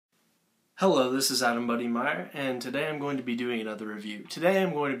Hello, this is Adam Buddy Meyer, and today I'm going to be doing another review. Today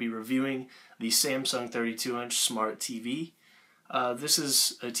I'm going to be reviewing the Samsung 32-inch Smart TV. This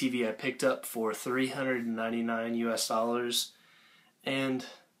is a TV I picked up for $399 US, and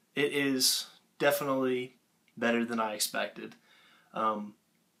it is definitely better than I expected. The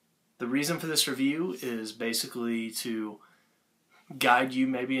reason for this review is basically to guide you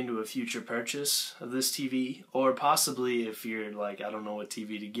maybe into a future purchase of this TV, or possibly if you're like, I don't know what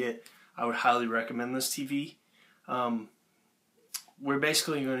TV to get, I would highly recommend this TV. We're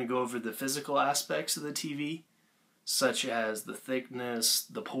basically going to go over the physical aspects of the TV, such as the thickness,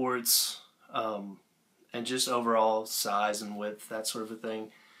 the ports, and just overall size and width, that sort of a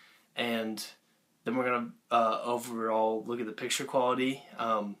thing. And then we're going to overall look at the picture quality,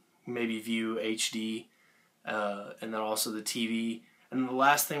 maybe view HD, and then also the TV. And the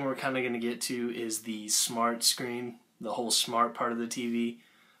last thing we're kind of going to get to is the smart screen, the whole smart part of the TV.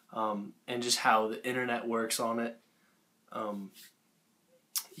 And just how the internet works on it. And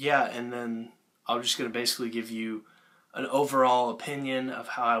then I'm just going to basically give you an overall opinion of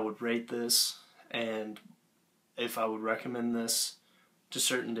how I would rate this and if I would recommend this to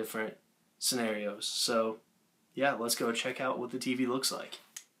certain different scenarios. So, yeah, let's go check out what the TV looks like.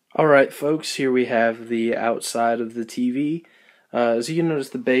 Alright, folks, here we have the outside of the TV. As you can notice,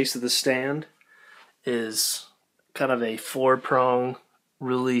 the base of the stand is kind of a four-prong,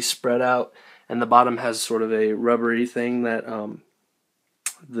 really spread out, and the bottom has sort of a rubbery thing that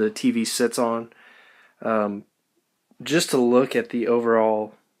the TV sits on. Just to look at the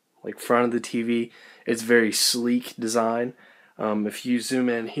overall front of the TV, it's very sleek design. If you zoom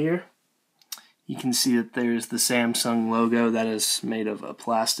in here, you can see that there's the Samsung logo that is made of a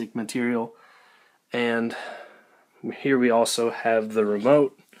plastic material, and here we also have the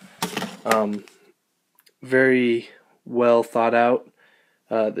remote. Very well thought out.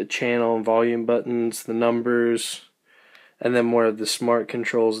 The channel and volume buttons, the numbers, and then more of the smart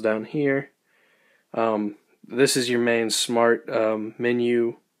controls down here. This is your main smart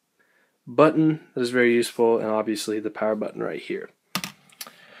menu button that is very useful, and obviously the power button right here.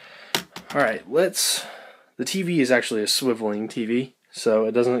 Alright, the TV is actually a swiveling TV, so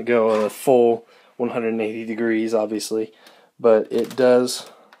it doesn't go a full 180 degrees, obviously, but it does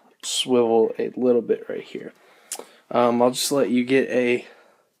swivel a little bit right here. I'll just let you get a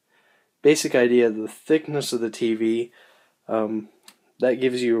basic idea of the thickness of the TV. That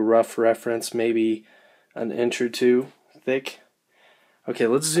gives you a rough reference, maybe an inch or two thick. Okay,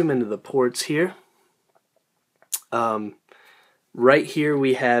 let's zoom into the ports here. Right here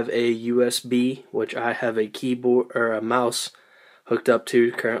we have a USB, which I have a keyboard or a mouse hooked up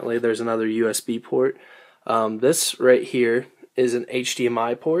to currently. There's another USB port. This right here is an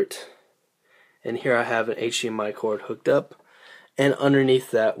HDMI port, and here I have an HDMI cord hooked up. And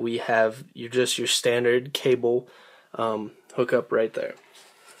underneath that, we have your standard cable hookup right there.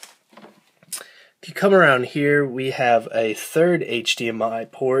 If you come around here, we have a third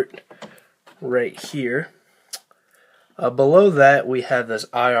HDMI port right here. Below that, we have this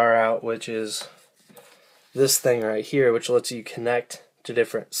IR out, which is this thing right here, which lets you connect to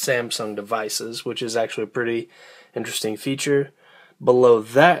different Samsung devices, which is actually a pretty interesting feature. Below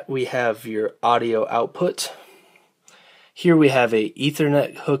that, we have your audio output. Here we have a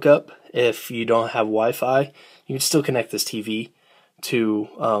Ethernet hookup. If you don't have Wi-Fi, you can still connect this TV to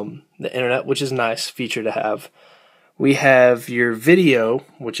the internet, which is a nice feature to have. We have your video,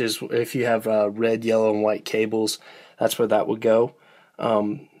 which is if you have red, yellow, and white cables, that's where that would go.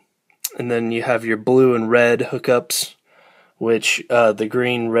 And then you have your blue and red hookups, which the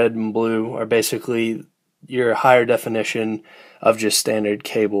green, red, and blue are basically your higher definition of just standard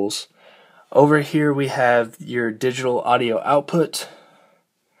cables. Over here we have your digital audio output.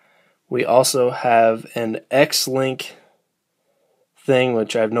 We also have an X-Link thing,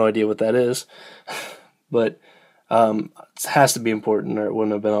 which I have no idea what that is, but it has to be important or it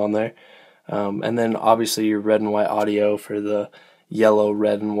wouldn't have been on there. And then obviously your red and white audio for the yellow,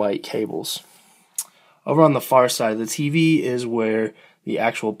 red, and white cables. Over on the far side of the TV is where the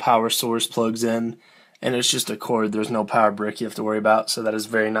actual power source plugs in, and it's just a cord. There's no power brick you have to worry about, so that is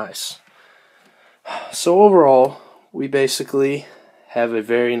very nice. So overall, we basically have a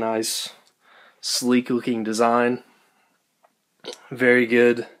very nice, sleek looking design. Very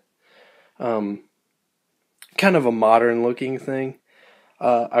good, kind of a modern looking thing.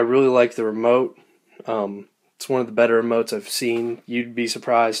 I really like the remote. It's one of the better remotes I've seen. You'd be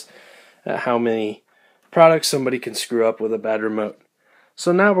surprised at how many products somebody can screw up with a bad remote.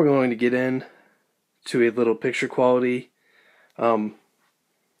 So now we're going to get in to a little picture quality.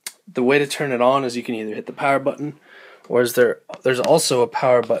 The way to turn it on is you can either hit the power button Whereas there's also a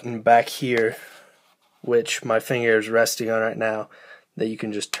power button back here, which my finger is resting on right now, that you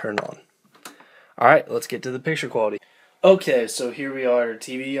can just turn on. Alright, let's get to the picture quality. Okay, so here we are at our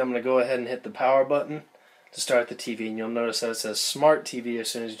TV. I'm going to go ahead and hit the power button to start the TV, and you'll notice that it says Smart TV as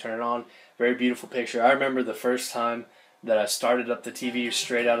soon as you turn it on. Very beautiful picture. I remember the first time that I started up the TV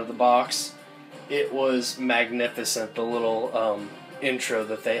straight out of the box. It was magnificent. The little intro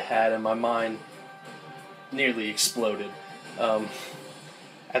that they had in my mind nearly exploded.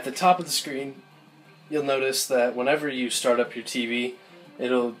 At the top of the screen, you'll notice that whenever you start up your TV,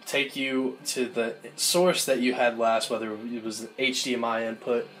 it'll take you to the source that you had last, whether it was the HDMI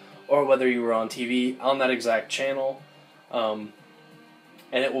input or whether you were on TV on that exact channel. And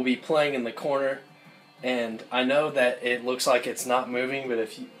it will be playing in the corner. And I know that it looks like it's not moving, but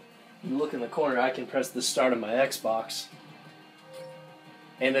if you look in the corner, I can press the start of my Xbox.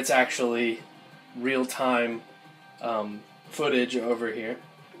 And it's actually real-time footage over here.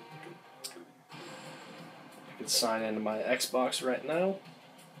 I can sign into my Xbox right now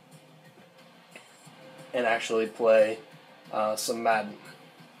and actually play some Madden.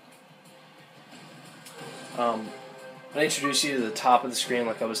 I introduce you to the top of the screen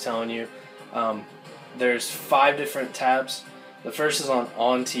like I was telling you. There's 5 different tabs. The first is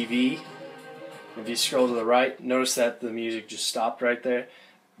on TV. If you scroll to the right, notice that the music just stopped right there.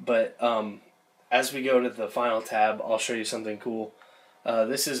 But as we go to the final tab, I'll show you something cool.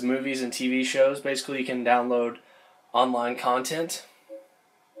 This is movies and TV shows. Basically, you can download online content.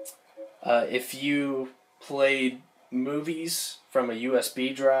 If you played movies from a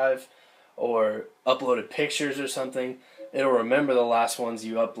USB drive or uploaded pictures or something, it'll remember the last ones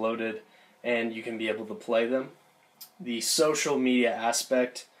you uploaded and you can be able to play them. The social media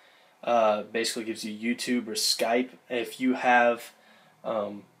aspect basically gives you YouTube or Skype. If you have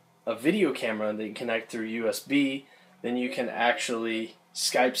a video camera that you connect through USB, then you can actually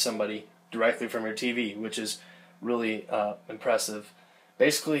Skype somebody directly from your TV, which is really impressive.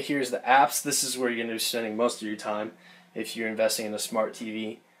 Basically, here's the apps. This is where you're going to be spending most of your time if you're investing in a smart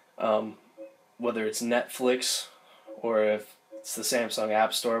TV. Whether it's Netflix or if it's the Samsung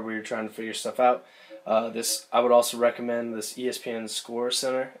App Store where you're trying to figure stuff out. I would also recommend this ESPN Score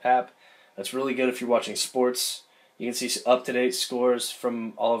Center app. That's really good if you're watching sports. You can see up-to-date scores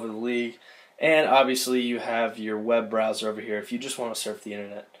from all over the league. And obviously you have your web browser over here if you just want to surf the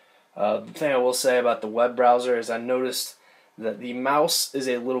internet. The thing I will say about the web browser is I noticed that the mouse is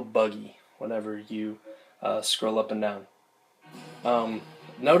a little buggy whenever you scroll up and down.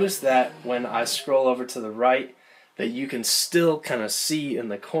 Notice that when I scroll over to the right, that you can still kind of see in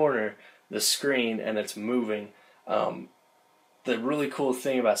the corner the screen and it's moving. The really cool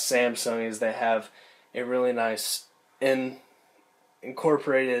thing about Samsung is they have a really nice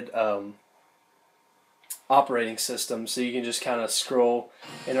incorporated operating system, so you can just kind of scroll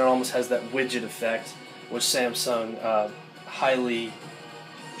and it almost has that widget effect, which Samsung highly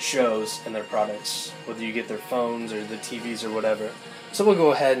shows in their products, whether you get their phones or the TVs or whatever. So we'll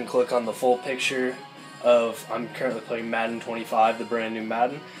go ahead and click on the full picture of, I'm currently playing Madden 25, the brand new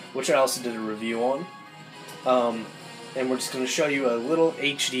Madden, which I also did a review on. And we're just going to show you a little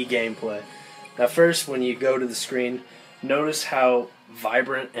HD gameplay. Now first, when you go to the screen, notice how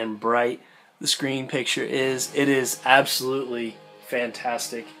vibrant and bright the screen picture is. It is absolutely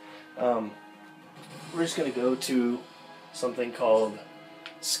fantastic. We're just going to go to something called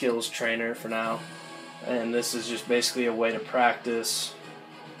Skills Trainer for now. And this is just basically a way to practice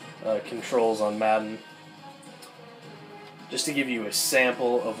controls on Madden. Just to give you a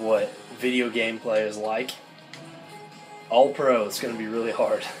sample of what video gameplay is like. All Pro, it's going to be really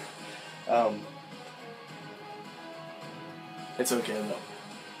hard. It's okay though.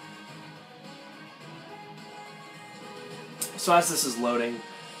 So as this is loading,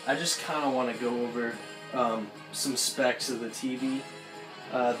 I just kind of want to go over some specs of the TV.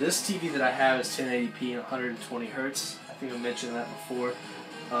 This TV that I have is 1080p and 120 Hz. I think I mentioned that before.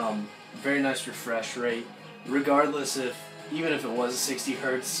 Very nice refresh rate. Regardless even if it was 60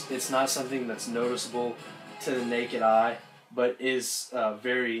 Hz, it's not something that's noticeable to the naked eye, but is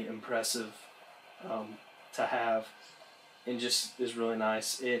very impressive to have and just is really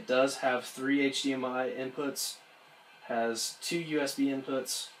nice. It does have 3 HDMI inputs, has 2 USB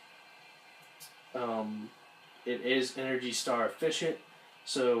inputs. It is Energy Star efficient,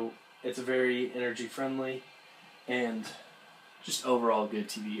 so it's very energy friendly and just overall good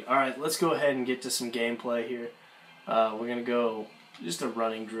TV. Alright, let's go ahead and get to some gameplay here. We're going to go just a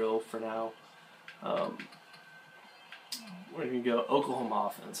running drill for now. We're going to go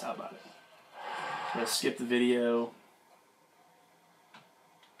Oklahoma offense. How about it? Let's skip the video.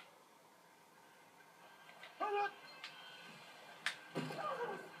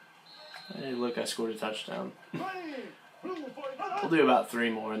 Hey, look, I scored a touchdown. We'll do about 3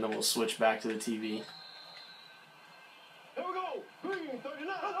 more, and then we'll switch back to the TV. Here we go. Green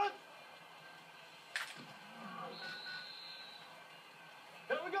 39.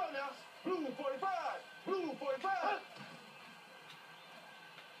 Here we go now. Blue 45. Blue 45.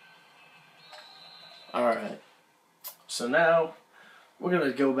 Alright. So now, we're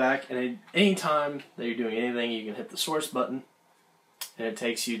going to go back, and anytime that you're doing anything, you can hit the source button, and it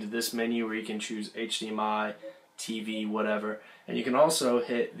takes you to this menu where you can choose HDMI, TV, whatever. And you can also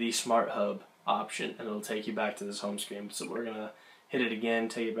hit the Smart Hub option, and it'll take you back to this home screen. So we're going to hit it again,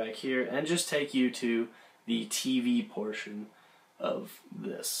 take it back here, and just take you to the TV portion of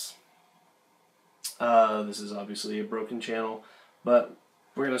this. This is obviously a broken channel, but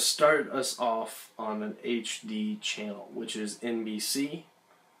we're going to start us off on an HD channel, which is NBC.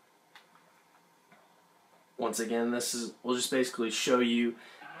 Once again, we'll just basically show you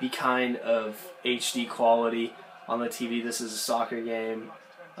the kind of HD quality on the TV. This is a soccer game.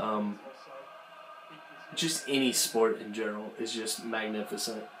 Just any sport in general is just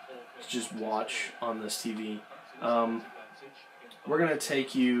magnificent to just watch on this TV. We're going to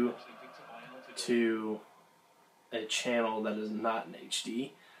take you to a channel that is not in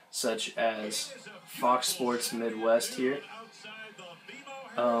HD, such as Fox Sports Midwest here.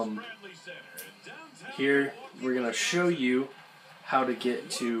 Here we're going to show you how to get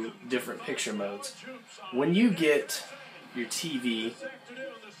to different picture modes. When you get your TV,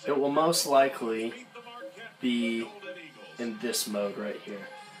 it will most likely be in this mode right here.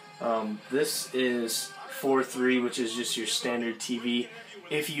 This is 4:3, which is just your standard TV.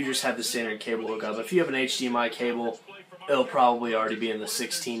 If you just have the standard cable hookup, if you have an HDMI cable, it'll probably already be in the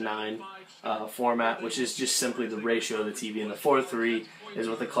 16:9 format, which is just simply the ratio of the TV. And the 4:3 is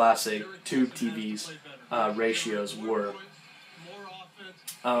what the classic tube TVs ratios were.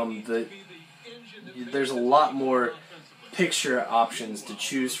 There's a lot more picture options to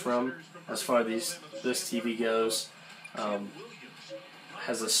choose from as far as this TV goes.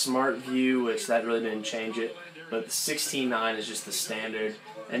 Has a smart view, which that really didn't change it, but the 16:9 is just the standard.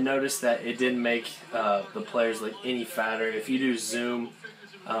 And notice that it didn't make the players look any fatter. If you do zoom,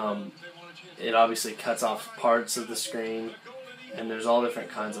 it obviously cuts off parts of the screen, and there's all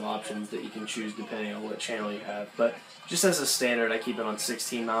different kinds of options that you can choose depending on what channel you have. But just as a standard, I keep it on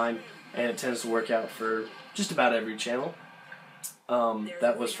 16:9, and it tends to work out for just about every channel.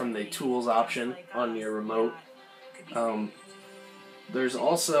 That was from the tools option on your remote. There's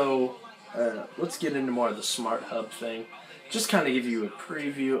also, let's get into more of the Smart Hub thing. Just kind of give you a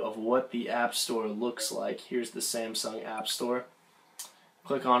preview of what the App Store looks like. Here's the Samsung App Store.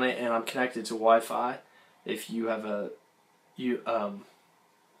 Click on it, and I'm connected to Wi-Fi. If you have a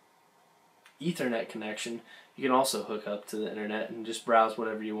Ethernet connection, you can also hook up to the internet and just browse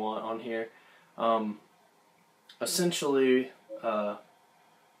whatever you want on here. Essentially,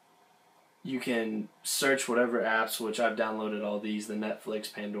 you can search whatever apps, which I've downloaded all these, the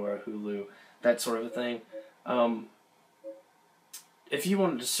Netflix, Pandora, Hulu, that sort of a thing. If you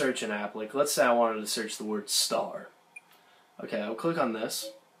wanted to search an app, like let's say I wanted to search the word star. Okay, I would click on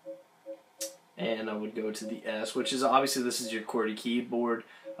this, and I would go to the S, which is obviously this is your QWERTY keyboard.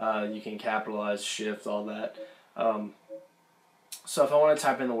 You can capitalize, shift, all that. So if I want to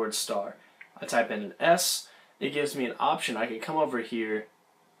type in the word star, I type in an S. It gives me an option. I could come over here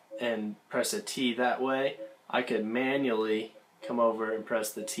and press a T that way. I could manually come over and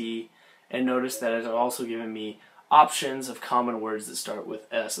press the T, and notice that it's also giving me options of common words that start with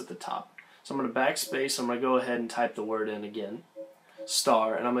S at the top. So I'm going to backspace. I'm going to go ahead and type the word in again,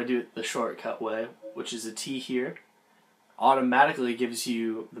 star, and I'm going to do it the shortcut way, which is a T here. Automatically gives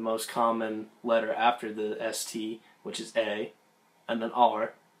you the most common letter after the ST, which is A, and then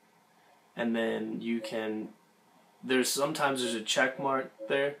R, and then you can, sometimes there's a check mark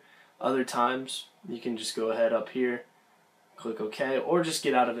there, other times you can just go ahead up here, click OK, or just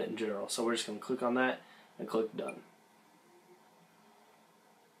get out of it in general. So we're just going to click on that and click Done.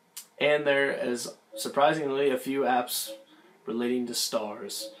 And there is surprisingly a few apps relating to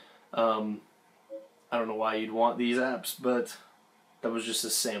stars. I don't know why you'd want these apps, but that was just a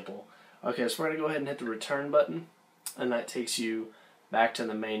sample. Okay, so we're going to go ahead and hit the return button, and that takes you back to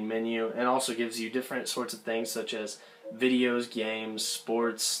the main menu, and also gives you different sorts of things such as videos, games,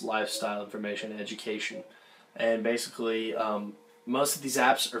 sports, lifestyle information, education. And basically, most of these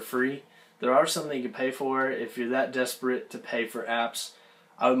apps are free. There are some that you can pay for. If you're that desperate to pay for apps,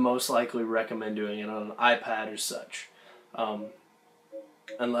 I would most likely recommend doing it on an iPad or such.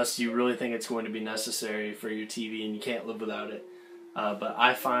 Unless you really think it's going to be necessary for your TV and you can't live without it. But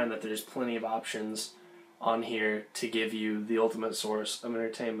I find that there's plenty of options on here to give you the ultimate source of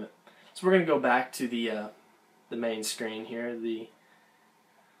entertainment. So we're going to go back to the main screen here, the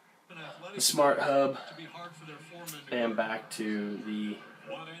Smart Hub, and back to the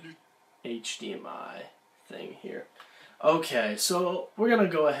HDMI thing here. Okay, so we're going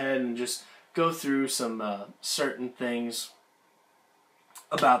to go ahead and just go through some certain things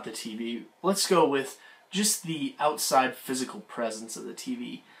about the TV. Let's go with just the outside physical presence of the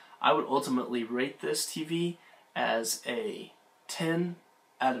TV. I would ultimately rate this TV as a 10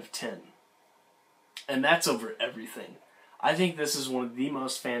 out of 10. And that's over everything. I think this is one of the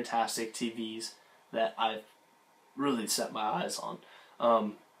most fantastic TVs that I've really set my eyes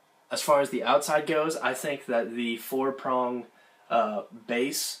on. As far as the outside goes, I think that the 4-prong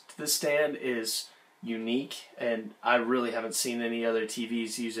base to the stand is unique, and I really haven't seen any other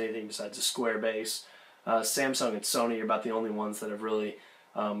TVs use anything besides a square base. Samsung and Sony are about the only ones that have really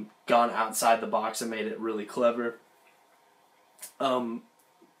gone outside the box and made it really clever.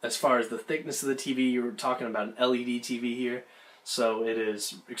 As far as the thickness of the TV, you're talking about an LED TV here, so it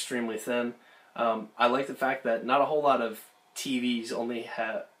is extremely thin. I like the fact that not a whole lot of TVs only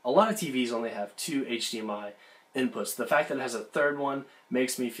have, a lot of TVs only have 2 HDMI inputs. The fact that it has a third one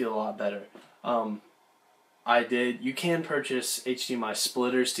makes me feel a lot better. You can purchase HDMI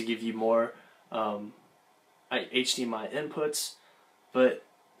splitters to give you more HDMI inputs, but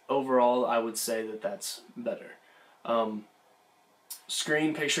overall I would say that that's better.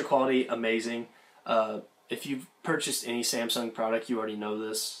 Screen picture quality, amazing. If you've purchased any Samsung product, you already know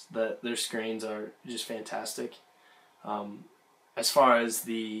this, that their screens are just fantastic. As far as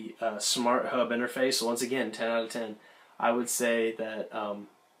the Smart Hub interface, so once again, 10 out of 10. I would say that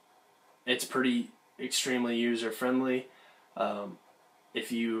it's pretty extremely user-friendly.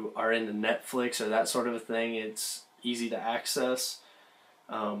 If you are into Netflix or that sort of a thing, it's easy to access,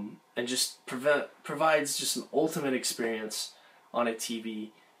 and just provides just an ultimate experience on a TV.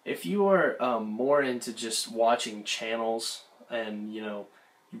 If you are more into just watching channels, and you're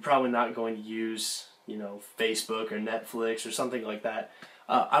probably not going to use Facebook or Netflix or something like that,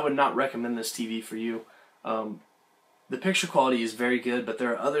 I would not recommend this TV for you. The picture quality is very good, but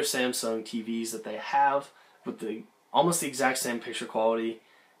there are other Samsung TVs that they have with almost the exact same picture quality,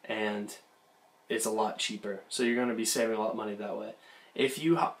 and it's a lot cheaper. So you're going to be saving a lot of money that way. If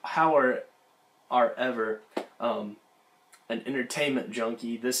you, however, are ever an entertainment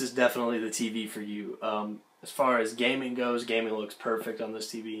junkie, this is definitely the TV for you. As far as gaming goes, gaming looks perfect on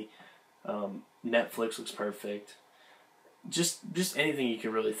this TV. Netflix looks perfect. Just anything you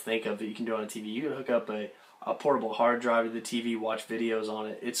can really think of that you can do on a TV. You can hook up a portable hard drive to the TV, watch videos on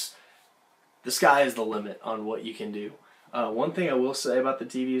it. The sky is the limit on what you can do. One thing I will say about the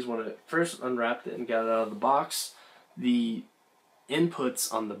TV is when I first unwrapped it and got it out of the box, the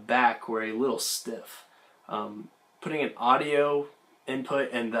inputs on the back were a little stiff. Putting an audio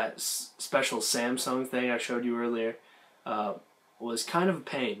input and that special Samsung thing I showed you earlier was kind of a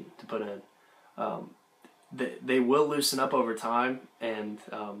pain to put in. They will loosen up over time, and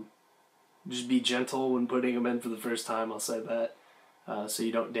just be gentle when putting them in for the first time, I'll say that, so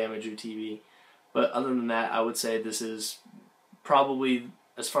you don't damage your TV. But other than that, I would say this is probably,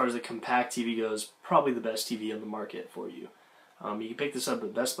 as far as a compact TV goes, probably the best TV on the market for you. You can pick this up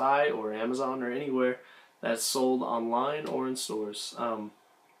at Best Buy or Amazon or anywhere that's sold online or in stores.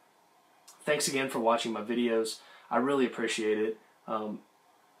 Thanks again for watching my videos. I really appreciate it.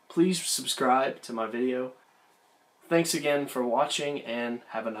 Please subscribe to my video. Thanks again for watching, and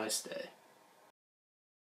have a nice day.